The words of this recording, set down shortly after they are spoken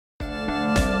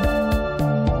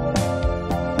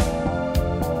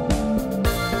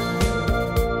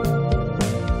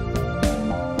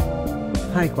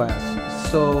Hi class.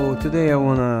 So today I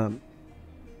wanna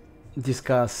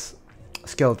discuss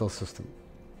skeletal system.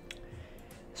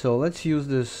 So let's use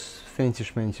this fancy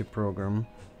schmancy program.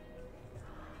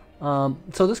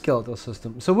 So the skeletal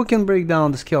system. So we can break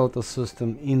down the skeletal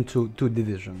system into two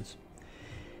divisions.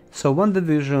 So one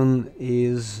division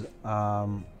is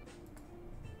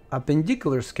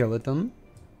appendicular skeleton,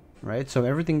 right? So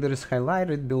everything that is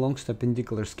highlighted belongs to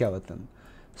appendicular skeleton.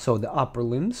 So the upper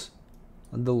limbs,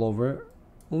 the lower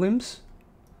limbs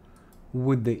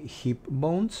with the hip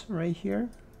bones right here,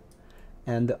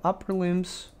 and the upper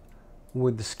limbs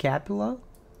with the scapula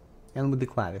and with the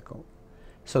clavicle.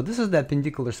 So this is the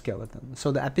appendicular skeleton.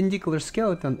 So the appendicular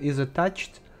skeleton is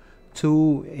attached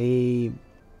to a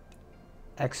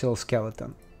axial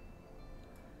skeleton.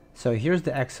 So here's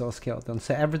the axial skeleton.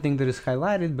 So everything that is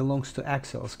highlighted belongs to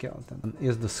axial skeleton.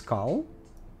 Is the skull,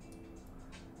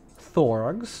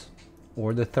 thorax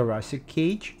or the thoracic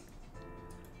cage,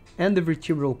 and the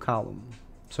vertebral column.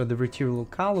 So the vertebral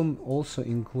column also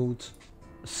includes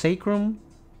sacrum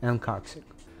and coccyx.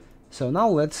 So now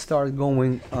let's start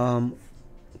going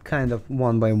kind of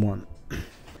one by one.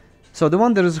 So the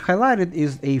one that is highlighted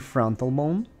is a frontal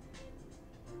bone.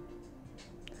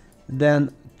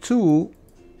 Then two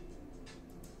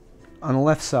on the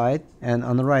left side and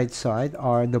on the right side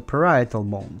are the parietal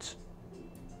bones.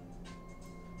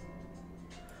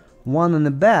 One in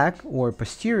the back or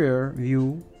posterior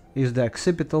view is the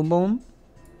occipital bone,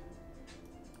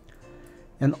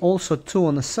 and also two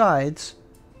on the sides,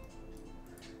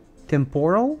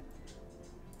 temporal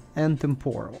and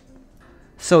temporal.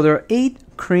 So there are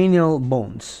 8 cranial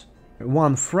bones,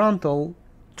 one frontal,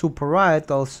 2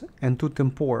 parietals, and 2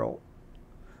 temporal,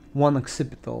 1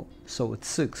 occipital, so it's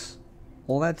 6.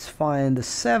 Let's find the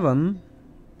 7,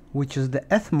 which is the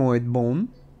ethmoid bone.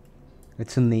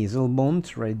 It's a nasal bone,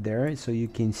 it's right there, so you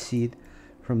can see it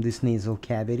from this nasal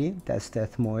cavity. That's the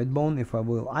ethmoid bone. If I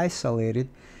will isolate it,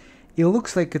 it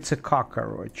looks like it's a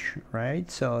cockroach, right?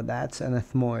 So that's an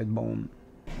ethmoid bone.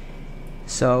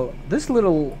 So this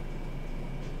little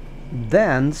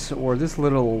dance or this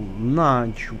little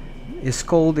notch is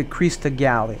called a crista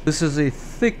galli. This is a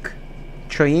thick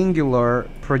triangular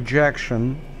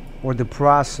projection or the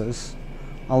process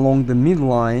along the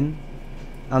midline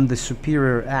and the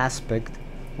superior aspect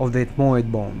of the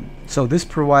ethmoid bone. So this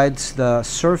provides the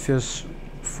surface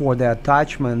for the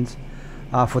attachment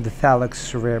for the thalix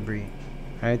cerebri,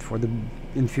 right, for the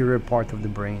inferior part of the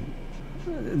brain.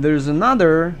 There's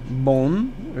another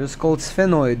bone, it's called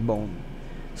sphenoid bone.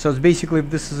 So it's basically, if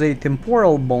this is a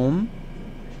temporal bone,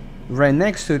 right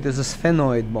next to it is a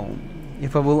sphenoid bone.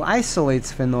 If I will isolate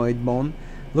sphenoid bone,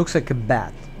 looks like a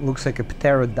bat, looks like a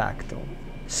pterodactyl.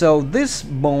 So this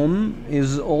bone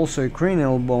is also a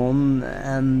cranial bone,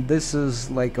 and this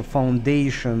is like a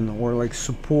foundation or like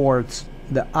supports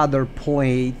the other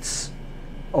plates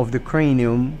of the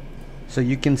cranium. So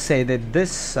you can say that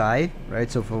this side, right,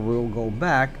 so if we will go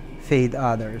back, fade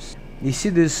others. You see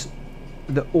this,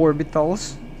 the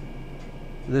orbitals,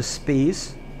 the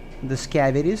space, the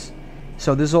cavities.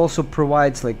 So this also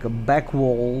provides like a back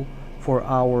wall for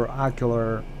our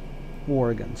ocular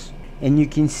organs. And you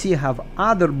can see how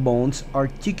other bones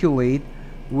articulate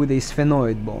with a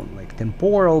sphenoid bone, like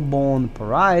temporal bone,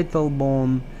 parietal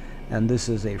bone, and this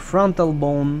is a frontal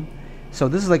bone. So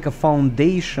this is like a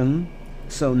foundation.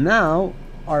 So now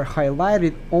are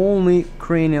highlighted only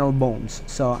cranial bones.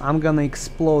 So I'm gonna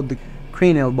explode the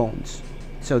cranial bones.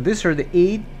 So these are the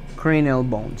 8 cranial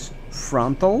bones: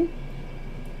 frontal,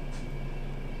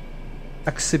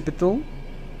 occipital,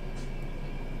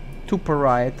 2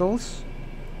 parietals,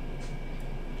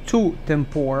 2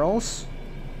 temporals,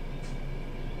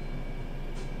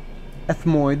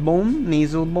 ethmoid bone,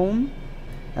 nasal bone,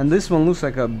 and this one looks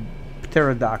like a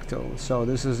pterodactyl, so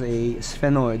this is a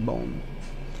sphenoid bone.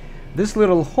 This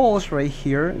little holes right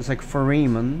here is like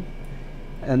foramen,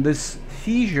 and this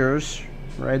fissures,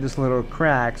 right, this little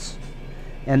cracks,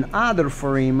 and other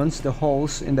foramens, the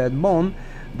holes in that bone,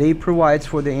 they provide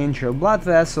for the entry of blood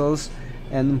vessels,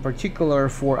 and in particular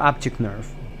for optic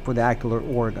nerve, for the ocular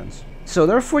organs. So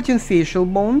there are 14 facial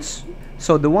bones.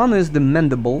 So the one is the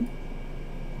mandible.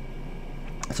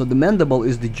 So the mandible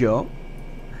is the jaw,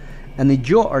 and the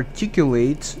jaw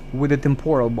articulates with the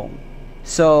temporal bone.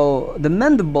 So the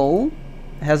mandible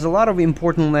has a lot of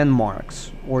important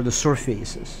landmarks or the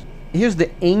surfaces. Here's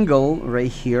the angle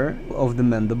right here of the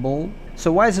mandible.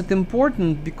 So why is it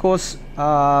important? Because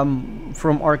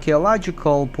from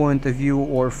archaeological point of view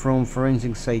or from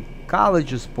forensic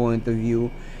psychologist point of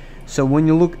view, so when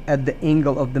you look at the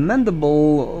angle of the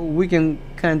mandible, we can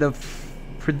kind of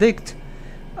predict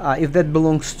if that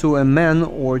belongs to a man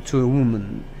or to a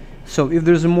woman. So if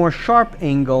there's a more sharp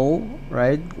angle,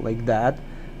 right, like that,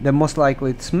 then most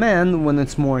likely it's man. When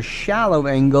it's more shallow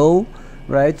angle,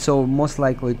 right, so most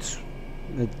likely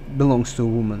it belongs to a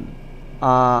woman.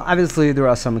 Obviously there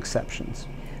are some exceptions.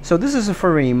 So this is a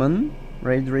foramen,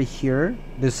 right here.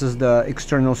 This is the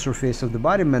external surface of the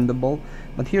body mandible,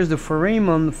 but here's the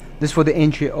foramen. This is for the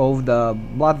entry of the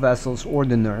blood vessels or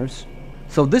the nerves.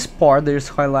 So this part that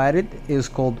is highlighted is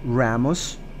called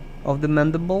ramus of the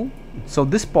mandible. So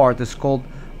this part is called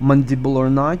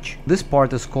mandibular notch. This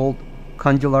part is called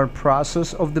condylar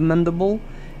process of the mandible.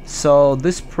 So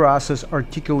this process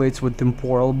articulates with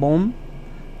temporal bone,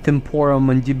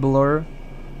 temporomandibular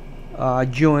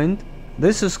joint.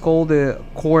 This is called the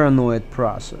coronoid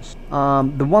process.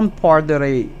 The one part that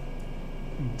I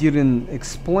didn't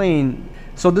explain,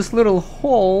 so this little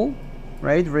hole,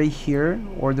 right here,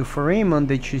 or the foramen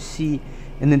that you see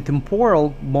in the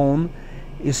temporal bone,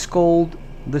 is called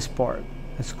this part.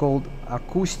 It's called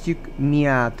acoustic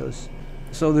meatus.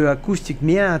 So the acoustic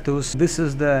meatus, this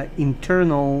is the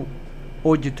internal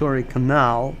auditory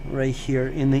canal right here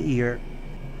in the ear.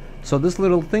 So this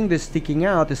little thing that's sticking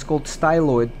out is called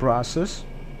styloid process.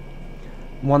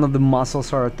 One of the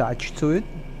muscles are attached to it.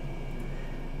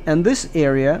 And this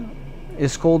area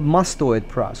is called mastoid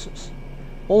process.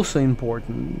 Also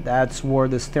important. That's where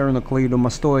the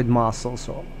sternocleidomastoid muscles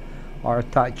are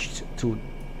attached to.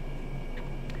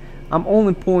 I'm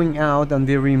only pointing out on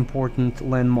very important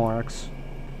landmarks.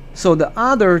 So the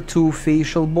other two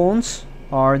facial bones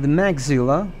are the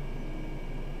maxilla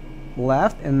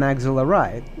left and maxilla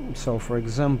right. So for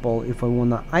example, if I want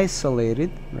to isolate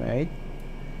it, right,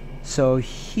 so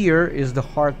here is the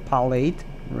hard palate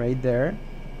right there.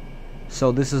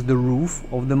 So this is the roof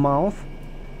of the mouth.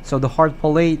 So the hard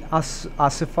palate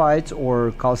ossifies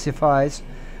or calcifies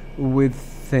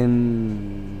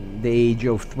within the age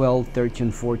of 12,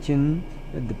 13, 14,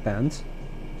 it depends.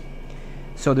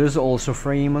 So there's also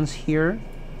foramens here.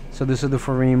 So these are the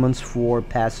foramens for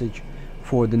passage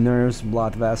for the nerves,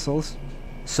 blood vessels.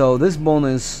 So this bone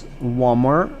is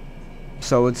vomer.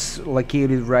 So it's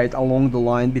located right along the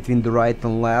line between the right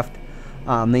and left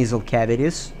nasal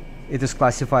cavities. It is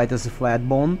classified as a flat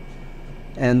bone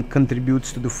and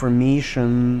contributes to the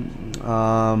formation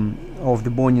of the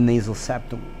bony nasal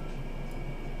septum.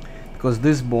 Because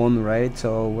this bone, right,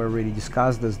 so we already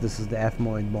discussed this is the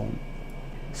ethmoid bone.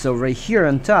 So right here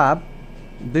on top,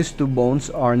 these two bones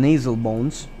are nasal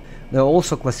bones. They're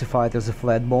also classified as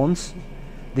flat bones.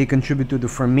 They contribute to the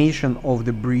formation of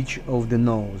the bridge of the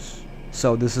nose.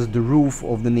 So this is the roof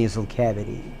of the nasal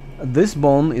cavity. This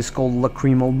bone is called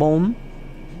lacrimal bone,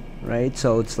 right?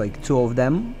 So it's like two of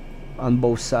them on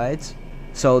both sides.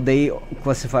 So they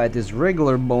classified as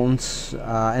regular bones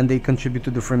and they contribute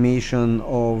to the formation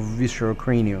of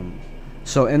viscerocranium.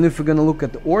 So, and if we're gonna look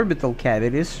at the orbital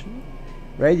cavities,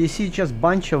 right, you see just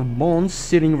bunch of bones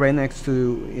sitting right next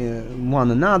to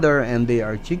one another, and they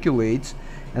articulate,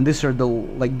 and these are the,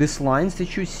 like these lines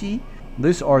that you see,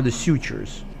 these are the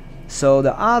sutures. So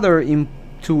the other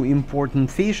two important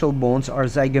facial bones are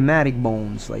zygomatic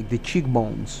bones, like the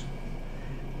cheekbones,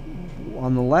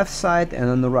 on the left side and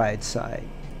on the right side.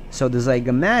 So the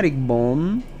zygomatic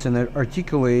bone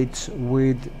articulates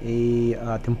with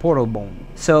a temporal bone.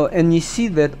 So, and you see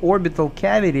that orbital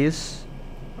cavities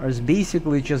are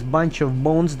basically just bunch of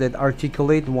bones that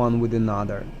articulate one with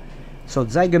another. So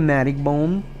zygomatic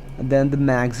bone, then the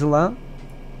maxilla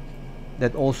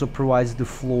that also provides the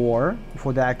floor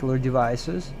for the ocular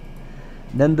devices,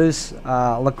 then this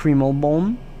lacrimal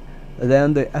bone,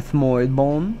 then the ethmoid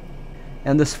bone,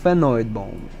 and the sphenoid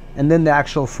bone, and then the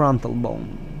actual frontal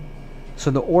bone. So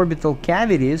the orbital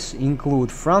cavities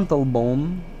include frontal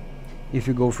bone, if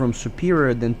you go from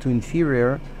superior then to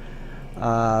inferior,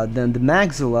 then the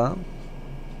maxilla,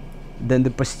 then the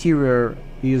posterior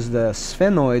is the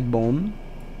sphenoid bone,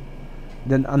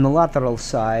 then on the lateral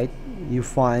side you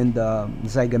find the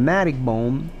zygomatic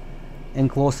bone, and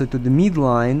closer to the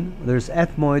midline there's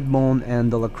ethmoid bone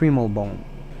and the lacrimal bone.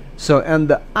 So, and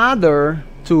the other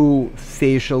two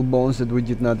facial bones that we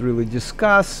did not really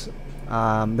discuss,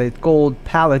 they're called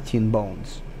palatine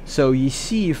bones. So you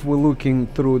see, if we're looking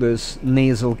through this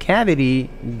nasal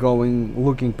cavity,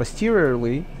 looking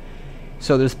posteriorly,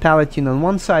 so there's palatine on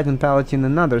one side and palatine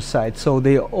on another side. So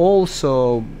they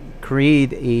also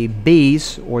create a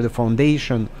base or the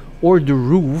foundation or the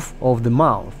roof of the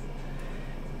mouth.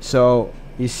 So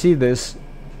you see this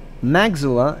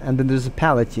maxilla, and then there's a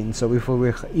palatine. So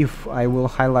if I will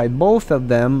highlight both of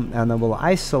them and I will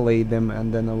isolate them,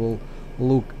 and then I will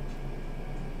look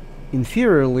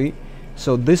inferiorly,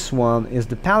 so this one is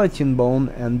the palatine bone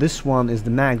and this one is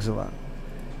the maxilla.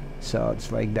 So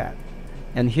it's like that.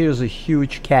 and here's a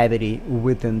huge cavity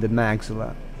within the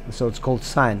maxilla, so it's called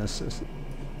sinuses.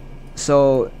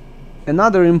 So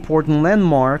another important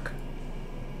landmark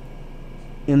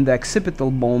in the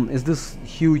occipital bone is this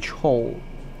huge hole.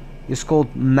 It's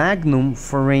called magnum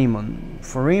foramen.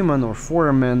 Foramen or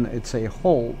foramen, it's a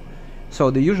hole. So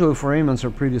the usual foramens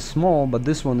are pretty small, but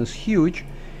this one is huge.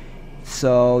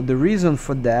 So the reason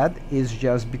for that is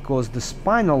just because the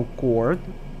spinal cord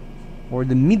or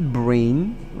the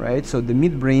midbrain, right? So the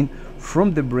midbrain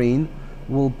from the brain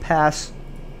will pass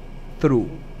through.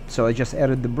 So I just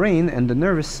added the brain and the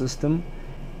nervous system.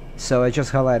 So I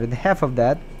just highlighted half of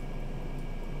that.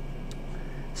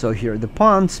 So here the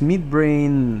pons,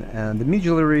 midbrain, and the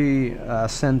medullary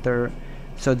center.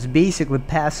 So it basically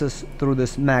passes through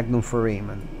this magnum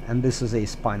foramen, and this is a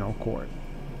spinal cord.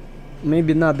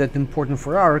 Maybe not that important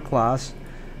for our class,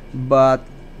 but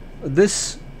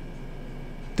this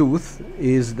tooth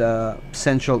is the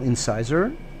central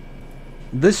incisor.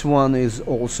 This one is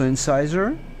also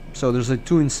incisor, so there's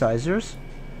two incisors.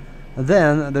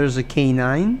 Then there's a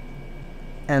canine,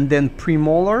 and then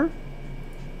premolar,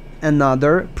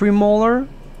 another premolar,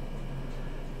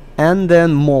 and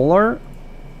then molar,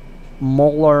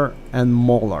 molar, and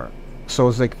molar. So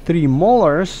it's like 3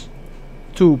 molars,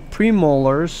 2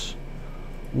 premolars,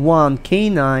 1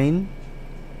 canine,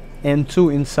 and 2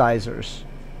 incisors.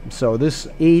 So this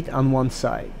 8 on one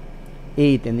side.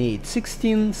 8 and 8,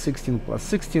 16, 16 plus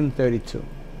 16, 32.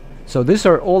 So these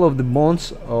are all of the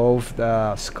bones of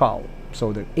the skull.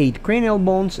 So the 8 cranial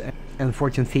bones and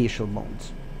 14 facial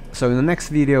bones. So in the next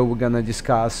video we're gonna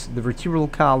discuss the vertebral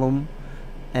column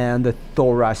and the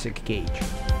thoracic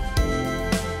cage.